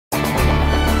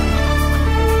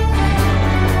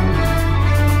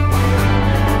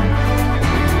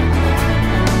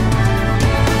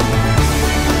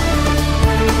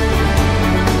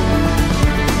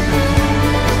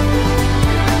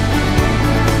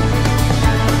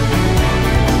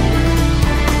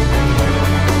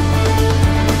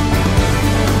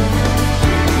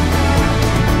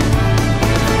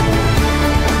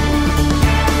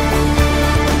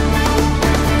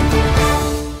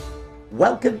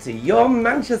to Your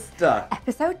Manchester.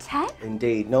 Episode 10.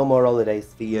 Indeed, no more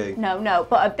holidays for you. No,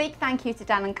 but a big thank you to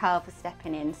Dan and Carl for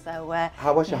stepping in. So,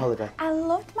 how was your holiday? I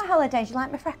loved my holidays. You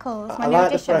like my freckles? I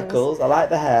like the freckles, I like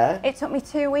the hair. It took me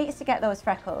 2 weeks to get those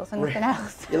freckles and nothing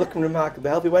else. You're looking remarkably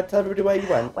healthy. Tell everybody where you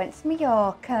went. Went to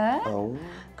Mallorca. Oh.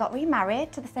 Got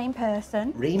remarried to the same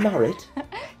person. Remarried?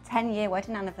 10-year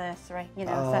wedding anniversary, you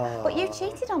know. So, but you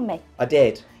cheated on me. I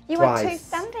did. You Twice. had 2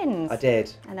 stand-ins. I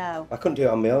did. I know. I couldn't do it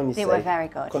on my own, you see. They were very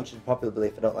good. Country popular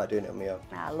belief, I don't like doing it on my own.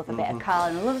 I love a bit of Carl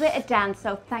and I love a bit of Dan,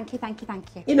 so thank you.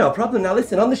 You no problem. Now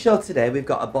listen, on the show today we've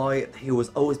got a boy who has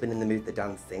always been in the mood for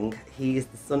dancing. He is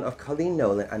the son of Shane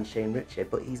Nolan and Shane Ritchie,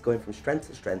 but he's going from strength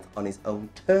to strength on his own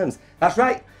terms. That's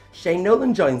right, Shane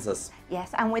Nolan joins us.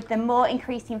 Yes, and with the more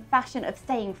increasing fashion of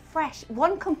staying fresh,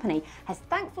 one company has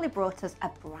thankfully brought us a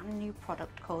brand new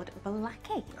product called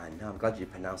Bolaki. I know, I'm glad you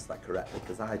pronounced that correctly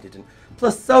because I didn't.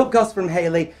 Plus soap goss from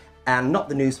Hayl and not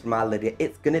the news from our Lydia.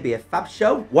 It's going to be a fab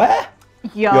show. Where?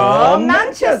 Your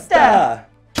Manchester!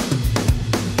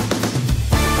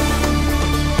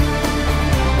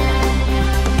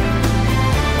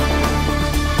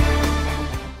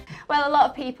 Well, a lot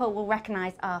of people will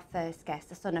recognise our first guest,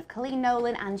 the son of Shane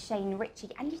Nolan and Shane Ritchie,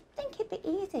 and you'd think it'd be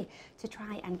easy to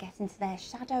try and get into their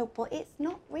shadow, but it's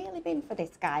not really been for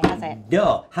this guy, has it?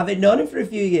 No, having known him for a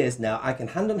few years now, I can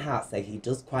hand on heart say he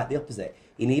does quite the opposite.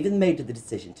 He even made the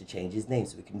decision to change his name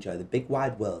so we can enjoy the big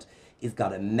wide world. He's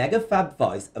got a mega fab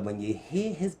voice, and when you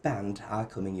hear his band are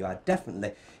coming, you are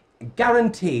definitely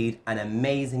guaranteed an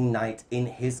amazing night in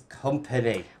his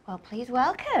company. Well, please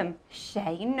welcome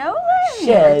Shane Nolan.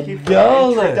 Shane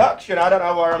Nolan. Introduction. I don't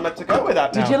know where I'm meant to go with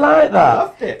that now. Did you like that? I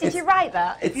loved it. Did you write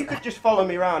that? If you could just follow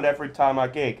me around every time I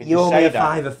gig and You just owe say me a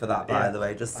that. £5 for that, by the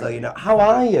way, just so you know. How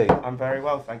are you? I'm very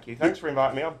well, thank you. Thanks for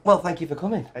inviting me on. Well, thank you for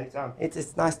coming. Anytime.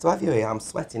 It's nice to have you here. I'm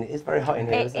sweating. It is very hot in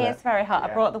here, isn't it? It is very hot.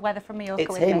 Yeah. I brought the weather from Mallorca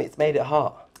It's with him. me. It's made it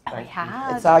hot. Oh, it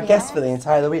has. It's our guest for the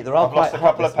entire week. They're all I've quite lost a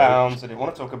hot couple of this week. pounds. I didn't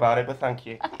want to talk about it, but thank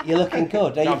you. You're looking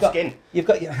good. No, I'm skin. You've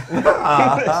got your.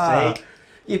 See?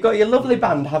 You've got your lovely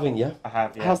band, haven't you? I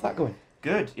have, yeah. How's that going?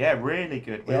 Good, yeah, really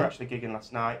good. We Yeah? were actually gigging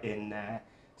last night in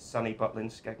sunny Butlin,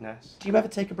 Skegness. Do you ever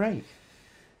take a break?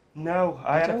 No,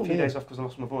 I had a don't few do. days off because I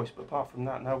lost my voice, but apart from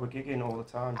that, no, we're gigging all the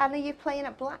time. And are you playing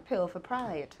at Blackpool for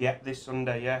Pride? Yeah, this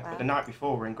Sunday, yeah. Wow. But the night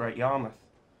before, we're in Great Yarmouth.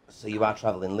 So you are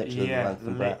travelling literally the Yeah, length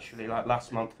and breadth. literally. Like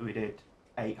last month, we did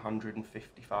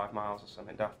 855 miles or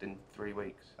something daft in 3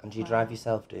 weeks. And do you drive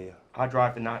yourself, do you? I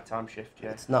drive the nighttime shift, yeah.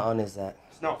 It's not on, is it?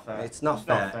 It's not fair. It's not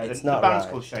fair. It's the not band's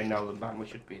right. called Shane Nolan Band. We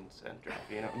should be in certain drive,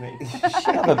 you know what I mean? You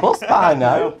should have a bus by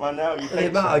now. I know. You The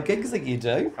think amount so. of gigs that you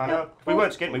do. I know. If we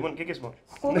weren't skinny, we wouldn't gig as much.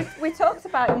 Well, we talked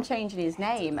about him changing his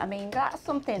name. I mean, that's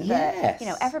something that, you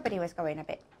know, Yes. everybody was going a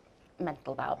bit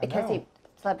mental about because know.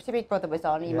 Celebrity Big Brother was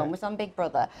on, your Yeah. mum was on Big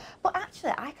Brother. But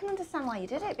actually, I can understand why you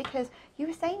did it because you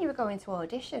were saying you were going to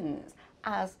auditions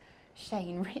as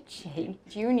Shane Ritchie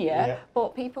Jr.,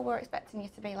 but people were expecting you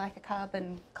to be like a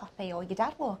carbon copy or your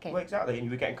dad walking. Well, exactly, and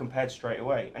you were getting compared straight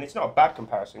away. And it's not a bad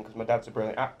comparison because my dad's a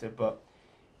brilliant actor, but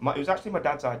it was actually my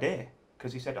dad's idea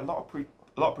because he said a lot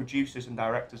of producers and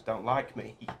directors don't like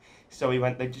me. So he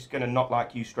went, they're just going to not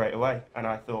like you straight away. And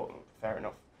I thought, fair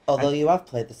enough. Although you have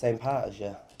played the same part as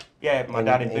you. Yeah, my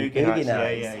dad in Boogie Nights.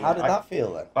 Yeah. How did that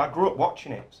feel then? I grew up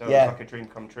watching it, so it was like a dream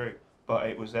come true. But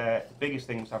it was the biggest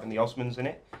thing was having the Osmonds in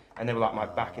it, and they were like my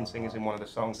backing singers in one of the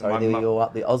songs. Sorry, and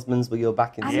the Osmonds were your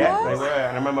backing singers. Yeah, they were.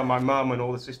 And I remember my mum and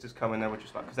all the sisters coming, they were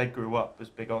just like, because they grew up as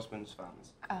big Osmonds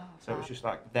fans. Oh, so it was just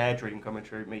like their dream coming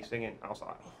true, me singing. I was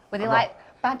like, were they like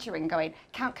badgering, going,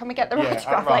 can we get the yeah,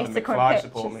 autograph I'd rather later? McFly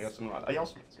support me or something like that. Hey,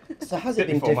 Osmonds. So has it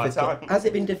been Before my difficult? time. Has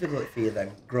it been difficult for you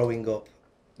then, growing up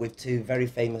with 2 very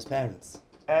famous parents?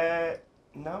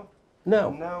 No.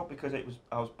 No. No, because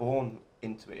I was born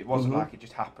into it. It wasn't like it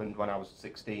just happened when I was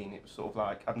 16. It was sort of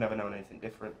like I've never known anything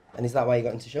different. And is that why you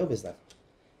got into showbiz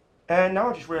then? No,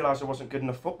 I just realised I wasn't good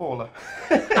enough footballer.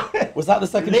 Was that the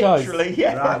second choice? Literally,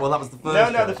 yeah. Right, well that was the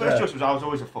first No, choice. the first choice was I was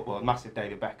always a footballer, massive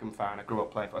David Beckham fan. I grew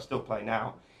up playing, I still play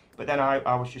now. But then I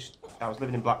was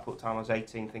living in Blackpool at the time I was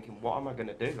 18 thinking, what am I going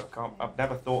to do? I've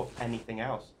never thought of anything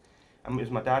else. And it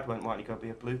was my dad went, why don't you go be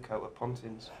a blue coat at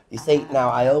Pontins? You see, now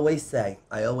I always say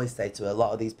to a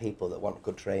lot of these people that want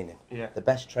good training, the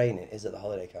best training is at the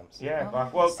holiday camps. Yeah,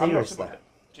 well, seriously.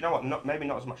 do you know what? Maybe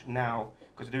not as much now,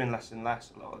 because they're doing less and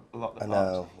less a lot of the I parts.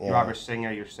 know, yeah. You're either a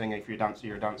singer, you're a singer. If you're a dancer,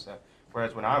 you're a dancer.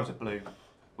 Whereas when I was a blue,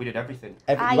 we did everything.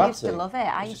 I used to love it.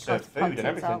 I used to go to food and concerts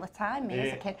everything. all the time. Me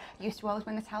as a kid, I used to always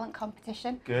win the talent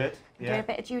competition. Good. Yeah. Do a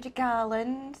bit of Judy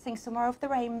Garland, sing Somewhere Over the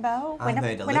Rainbow, I've win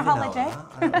made a living out of holiday. that.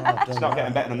 I don't know, I've done It's not that.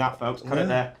 getting better than that, folks. Cut it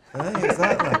there.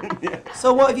 Exactly. Yeah.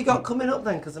 So what have you got coming up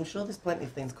then? Because I'm sure there's plenty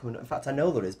of things coming up. In fact, I know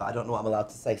there is, but I don't know what I'm allowed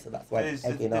to say, so that's why There's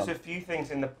egging a on. few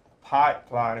things in the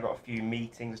pipeline. I've got a few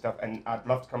meetings and stuff, and I'd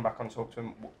love to come back and talk to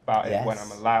them about it when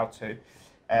I'm allowed to.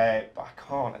 But I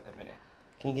can't at the minute.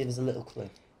 Can you give us a little clue?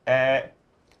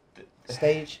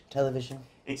 Stage, television?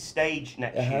 It's stage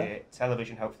next year,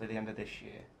 television hopefully the end of this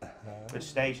year. But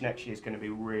stage next year is going to be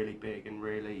really big and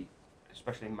really,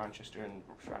 especially in Manchester and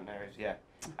surrounding areas, yeah.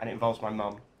 And it involves my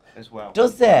mum as well.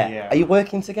 Does it? Yeah. Are you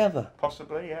working together?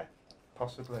 Possibly, yeah.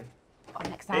 Possibly.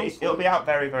 I'm excited. It'll be out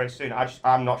very, very soon.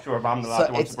 I'm not sure if I'm allowed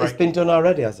to want to break it's been done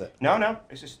already, has it? No.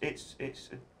 It's just it's.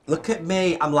 Look at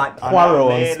me, I'm like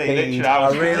Poirot on speed.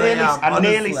 I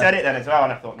nearly said it then as well,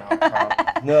 and I thought, no, I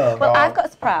can't. No. Well, I've got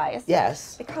a surprise.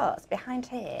 Yes. Because behind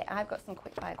here, I've got some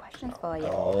quick fire questions for you.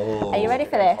 Oh. Are you ready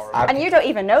for this? And you don't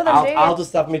even know them, do you? I'll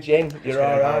just have my gin. You're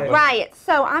all right. Right,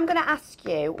 so I'm going to ask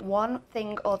you one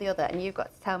thing or the other, and you've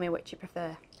got to tell me which you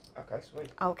prefer. Okay,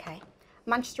 sweet. Okay.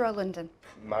 Manchester or London?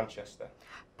 Manchester.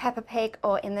 Peppa Pig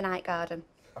or In the Night Garden?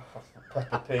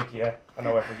 Peppa Pig, yeah. I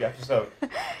know every episode.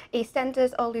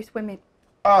 EastEnders or Loose Women?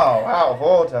 Oh, out of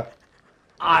order.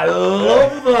 I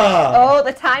love that. Oh,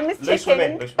 the time is Loose ticking.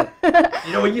 Women. Loose Women.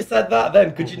 You know when you said that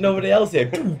then, could you nobody else here?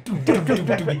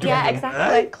 Yeah,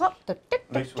 exactly. Clock.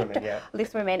 Loose Women, yeah.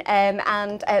 Loose Women.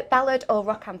 And ballad or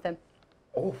rock anthem?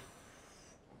 Oh,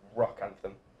 rock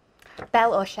anthem.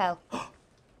 Bell or Shell?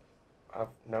 I've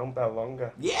known Belle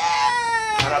longer. Yeah!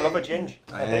 And I love a ginge.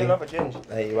 I do love a ginge.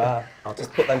 There you are. I'll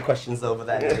just put them questions over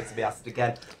there never to be asked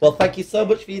again. Well, thank you so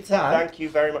much for your time. Thank you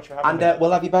very much for having me. And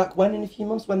we'll have you back when in a few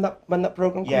months when that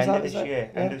programme comes out. End of this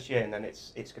year. End of this year, and then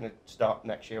it's going to start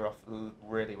next year off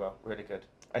really well, really good.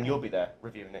 And you'll be there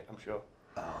reviewing it, I'm sure.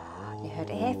 You heard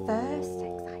it here first.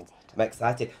 Excited. I'm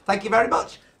excited. Thank you very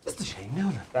much, Mr. Shane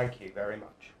Nolan. Thank you very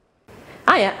much.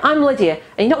 Hiya, I'm Lydia,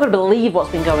 and you're not going to believe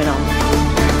what's been going on.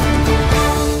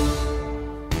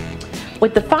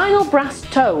 With the final brass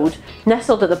toad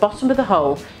nestled at the bottom of the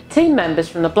hole, team members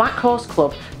from the Black Horse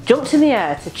Club jumped in the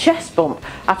air to chest bump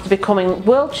after becoming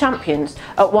world champions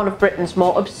at one of Britain's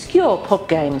more obscure pub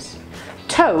games.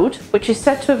 Toad, which is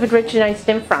said to have originated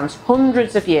in France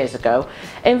hundreds of years ago,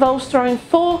 involves throwing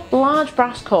 4 large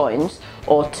brass coins,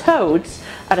 or toads,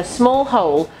 at a small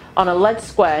hole on a lead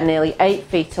square nearly 8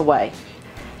 feet away.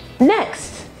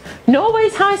 Next,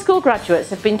 Norway's high school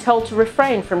graduates have been told to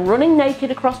refrain from running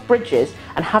naked across bridges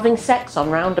and having sex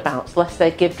on roundabouts lest they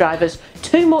give drivers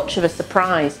too much of a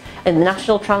surprise, the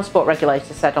National Transport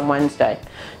Regulator said on Wednesday.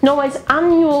 Norway's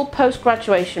annual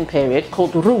post-graduation period,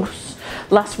 called Rus,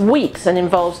 lasts weeks and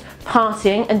involves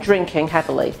partying and drinking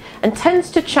heavily and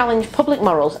tends to challenge public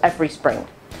morals every spring.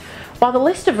 While the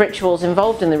list of rituals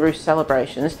involved in the Rus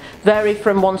celebrations vary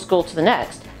from one school to the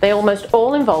next, they almost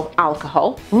all involve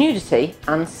alcohol, nudity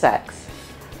and sex.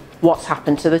 What's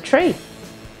happened to the tree?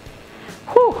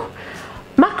 Whew.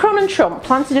 Macron and Trump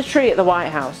planted a tree at the White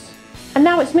House, and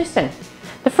now it's missing.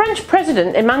 The French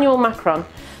President Emmanuel Macron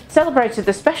celebrated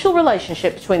the special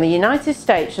relationship between the United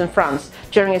States and France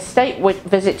during a state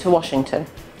visit to Washington.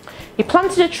 He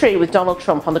planted a tree with Donald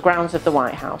Trump on the grounds of the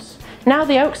White House. Now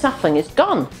the oak sapling is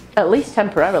gone, at least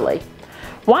temporarily.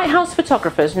 White House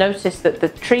photographers noticed that the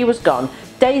tree was gone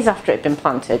days after it had been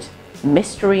planted.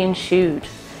 Mystery ensued.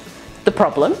 The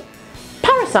problem?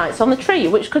 Parasites on the tree,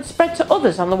 which could spread to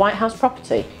others on the White House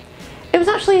property. It was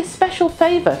actually a special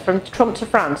favour from Trump to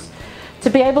France to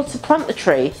be able to plant the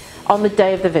tree on the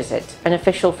day of the visit, an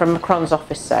official from Macron's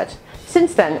office said.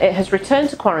 Since then, it has returned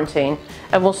to quarantine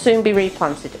and will soon be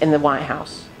replanted in the White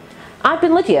House. I've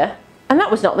been Lydia, and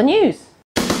that was not the news.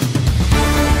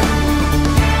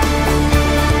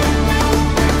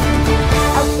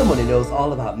 As someone who knows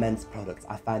all about men's products,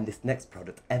 I find this next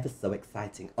product ever so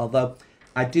exciting. Although,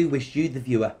 I do wish you, the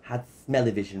viewer, had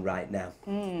smell-o-vision right now.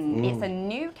 It's a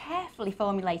new, carefully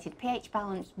formulated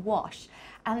pH-balanced wash.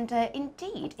 And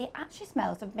indeed, it actually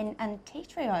smells of mint and tea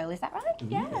tree oil. Is that right?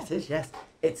 Yeah. It is, yes.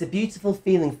 It's a beautiful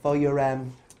feeling for your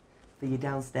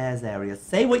downstairs area.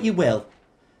 Say what you will,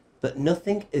 but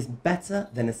nothing is better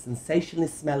than a sensationally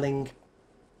smelling...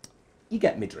 You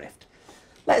get me drift.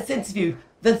 Let's interview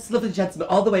this lovely gentleman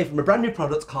all the way from a brand new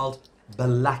product called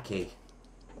Bolaki.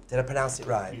 Did I pronounce it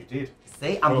right? You did.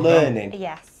 See, I'm learning.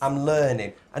 Yes. I'm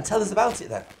learning. And tell us about it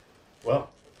then. Well,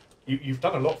 you've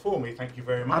done a lot for me, thank you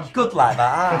very much. I'm good like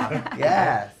that, aren't I?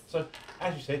 Yes. So,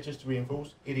 as you said, just to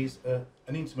reinforce, it is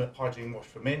an intimate hygiene wash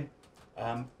for men.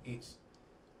 It's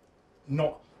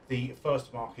not the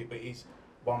first market, but it's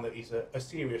one that is a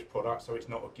serious product, so it's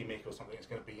not a gimmick or something that's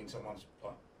going to be in someone's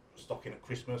like, stocking at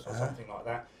Christmas or something like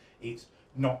that. It's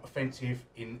not offensive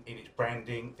in its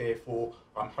branding. Therefore,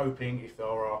 I'm hoping if there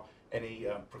are any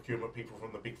procurement people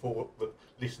from the Big Four that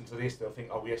listen to this, they'll think,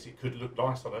 oh yes, it could look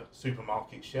nice on a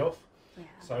supermarket shelf. Yeah.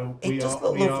 So it does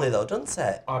look lovely though, doesn't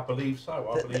it? I believe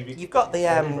so. I believe it. You've got the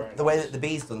very way nice. that the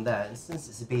bee's done there, and since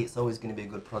it's a bee, it's always going to be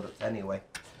a good product anyway.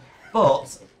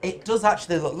 But it does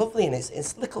actually look lovely, and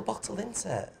it's a little bottle, isn't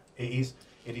it? It is.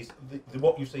 It is.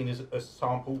 What you've seen is a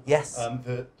sample. Yes.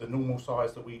 The normal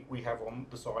size that we have on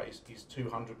the site is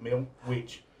 200 ml,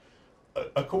 which,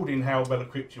 according how well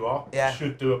equipped you are,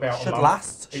 should do about a month. Should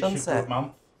last, it shouldn't should do it? a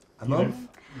month. A month.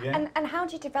 Yeah. And how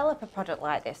do you develop a product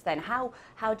like this then? How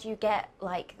do you get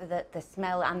like the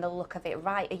smell and the look of it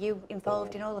right? Are you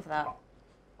involved in all of that?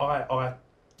 I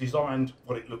designed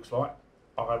what it looks like.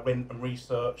 I went and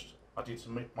researched. I did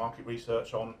some market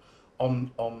research on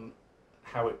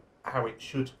how it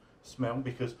should smell,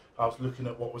 because I was looking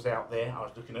at what was out there. I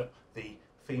was looking at the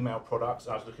female products.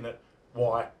 I was looking at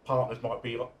why partners might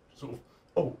be sort of,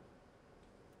 oh,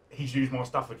 he's used my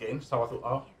stuff again. So I thought,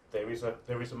 oh, there is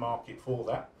a market for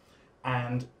that.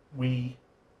 And we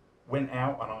went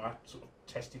out and I sort of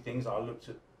tested things. I looked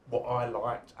at what I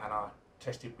liked and I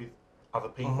tested with other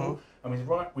people. And we said,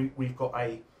 right, we've got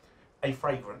a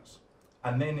fragrance.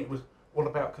 And then it was, what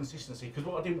about consistency? Because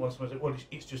what I didn't want to was, well,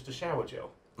 it's just a shower gel.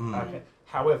 Okay.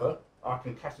 However, I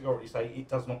can categorically say it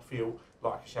does not feel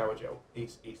like a shower gel.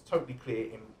 It's totally clear,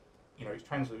 it's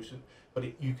translucent, but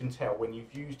you can tell when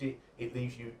you've used it, it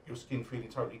leaves your skin feeling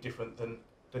totally different than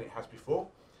it has before.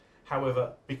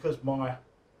 However, because my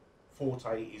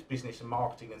forte is business and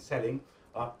marketing and selling,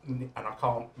 and I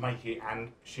can't make it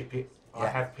and ship it, I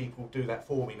have people do that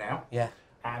for me now. Yeah.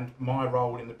 And my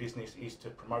role in the business is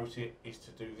to promote it, is to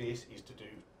do this, is to do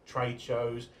trade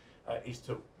shows, is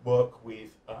to work with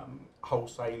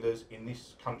wholesalers in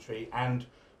this country and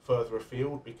further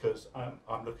afield, because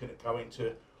I'm looking at going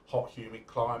to hot, humid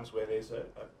climes where there's a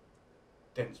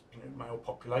dense male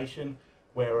population,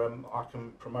 where I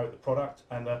can promote the product.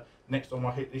 And next on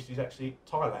my hit list is actually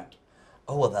Thailand.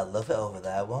 Oh, well, they'll love it over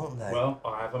there, won't they? Well,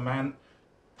 I have a man,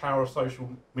 power of social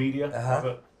media,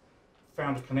 I've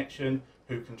found a connection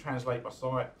who can translate my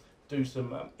site, do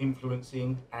some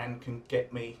influencing, and can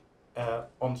get me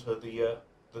onto the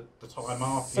Thai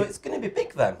market. So it's going to be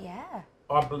big then? Yeah.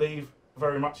 I believe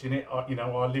very much in it.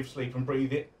 I live, sleep and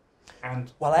breathe it.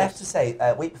 And well, I have to say,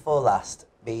 week before last,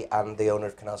 me and the owner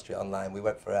of Canal Street Online, we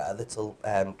went for a little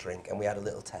drink, and we had a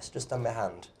little test just on my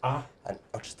hand. And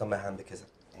just on my hand because,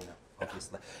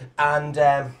 obviously. And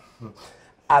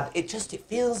it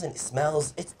feels and it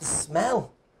smells. It's the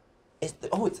smell.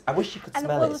 I wish you could smell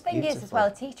it. Well, the thing is as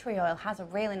well, tea tree oil has a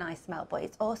really nice smell, but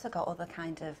it's also got other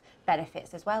kind of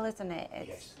benefits as well, isn't it?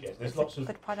 Yes. There's lots of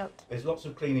good product. There's lots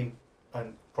of cleaning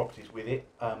and properties with it.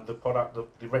 The product,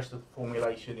 the rest of the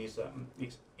formulation is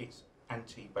it's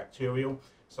antibacterial,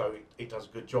 so it does a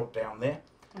good job down there.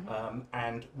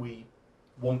 And we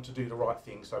want to do the right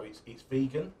thing, so it's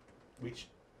vegan, which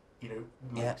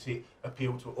makes it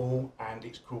appeal to all, and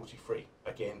it's cruelty free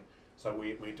again. So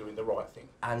we're doing the right thing.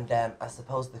 And I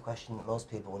suppose the question that most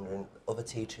people wondering, other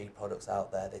tea tree products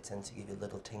out there, they tend to give you a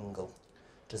little tingle.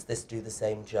 Does this do the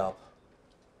same job?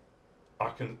 I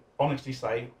can honestly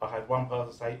say, I had one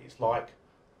person say it's like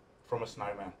from a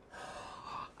snowman.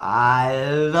 I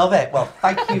love it. Well,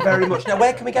 thank you very much. Now,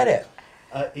 where can we get it?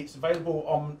 It's available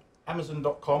on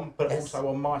Amazon.com, but also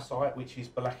on my site, which is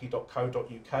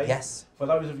bolaki.co.uk. Yes. For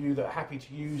those of you that are happy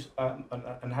to use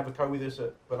and have a go with us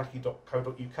at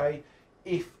bolaki.co.uk,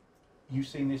 if you've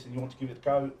seen this and you want to give it a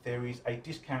go, there is a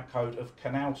discount code of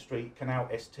Canal Street, Canal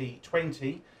ST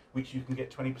 20, which you can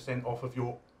get 20% off of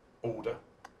your order.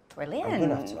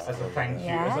 Brilliant. As a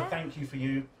thank you for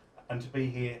you and to be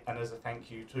here, and as a thank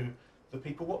you to the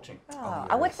people watching.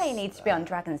 I would say you need to be on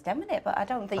Dragon's Den with it, but I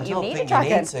don't think you need a you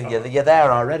dragon. need to. You're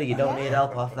there already. You don't need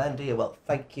help off then, do you? Well,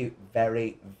 thank you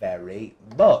very, very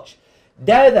much.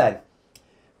 Now then,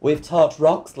 we've talked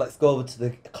rocks. Let's go over to the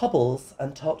cobbles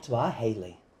and talk to our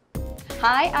Hayley.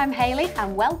 Hi, I'm Hayley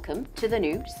and welcome to the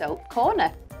new Soap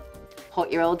Corner. Hope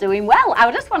you're all doing well.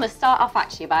 I just want to start off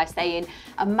actually by saying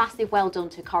a massive well done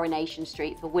to Coronation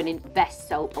Street for winning Best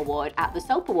Soap Award at the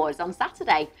Soap Awards on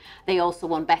Saturday. They also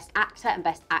won Best Actor and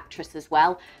Best Actress as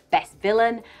well, Best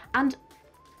Villain, and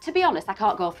to be honest, I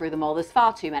can't go through them all, there's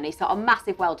far too many, so a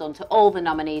massive well done to all the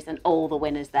nominees and all the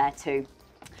winners there too.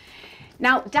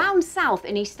 Now, down south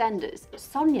in EastEnders,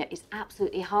 Sonia is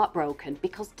absolutely heartbroken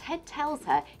because Ted tells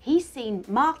her he's seen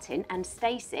Martin and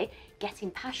Stacey getting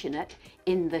passionate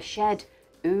in the shed.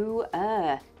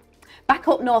 Back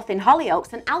up north in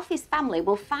Hollyoaks, and Alfie's family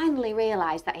will finally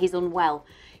realise that he's unwell.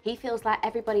 He feels like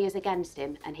everybody is against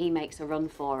him and he makes a run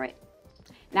for it.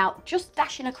 Now, just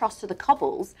dashing across to the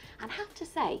cobbles, and have to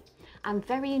say, I'm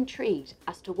very intrigued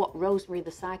as to what Rosemary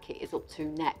the Psychic is up to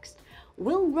next.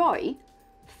 Will Roy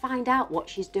find out what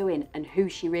she's doing and who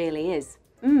she really is?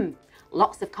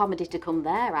 Lots of comedy to come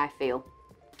there, I feel.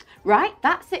 Right,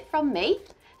 that's it from me.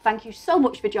 Thank you so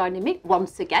much for joining me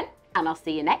once again, and I'll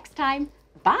see you next time.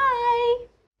 Bye!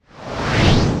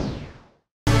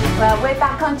 Well, we're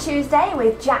back on Tuesday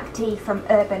with Jack T from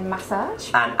Urban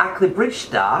Massage. And Ackley Bridge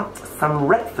star Sam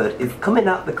Retford is coming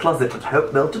out the closet at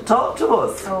Hopeville to talk to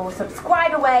us. So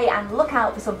subscribe away and look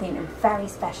out for something very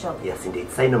special. Yes, indeed.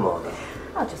 Say no more, then.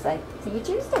 I'll just say, see you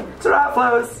Tuesday. Ta-ra,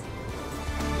 flowers.